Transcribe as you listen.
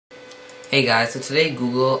Hey guys, so today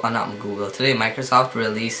today Microsoft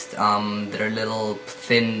released their little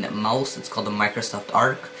thin mouse. It's called the Microsoft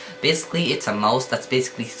Arc. Basically, it's a mouse that's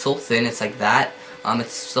basically so thin, it's like that.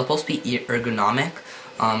 It's supposed to be ergonomic.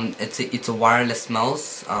 It's a wireless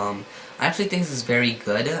mouse. I actually think this is very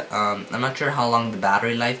good. I'm not sure how long the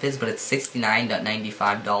battery life is, but it's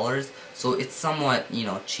 $69.95. So it's somewhat,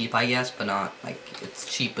 cheap, I guess, but not like it's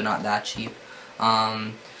cheap, but not that cheap.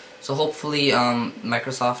 So hopefully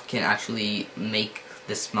Microsoft can actually make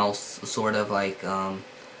this mouse sort of like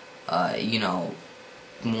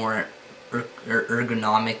more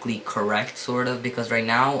ergonomically correct, sort of, because right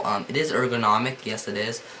now it is ergonomic, yes it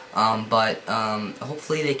is, but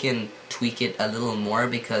hopefully they can tweak it a little more,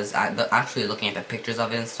 because actually looking at the pictures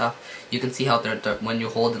of it and stuff, you can see how when you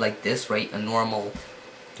hold it like this, right, a normal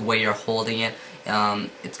way you're holding it,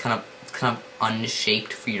 it's kind of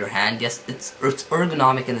unshaped for your hand. Yes, it's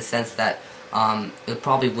ergonomic in the sense that it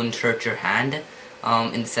probably wouldn't hurt your hand,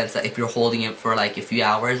 in the sense that if you're holding it for like a few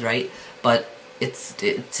hours, right? But it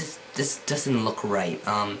just doesn't look right.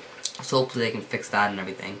 So hopefully they can fix that and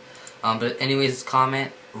everything. But anyways,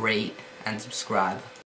 comment, rate, and subscribe.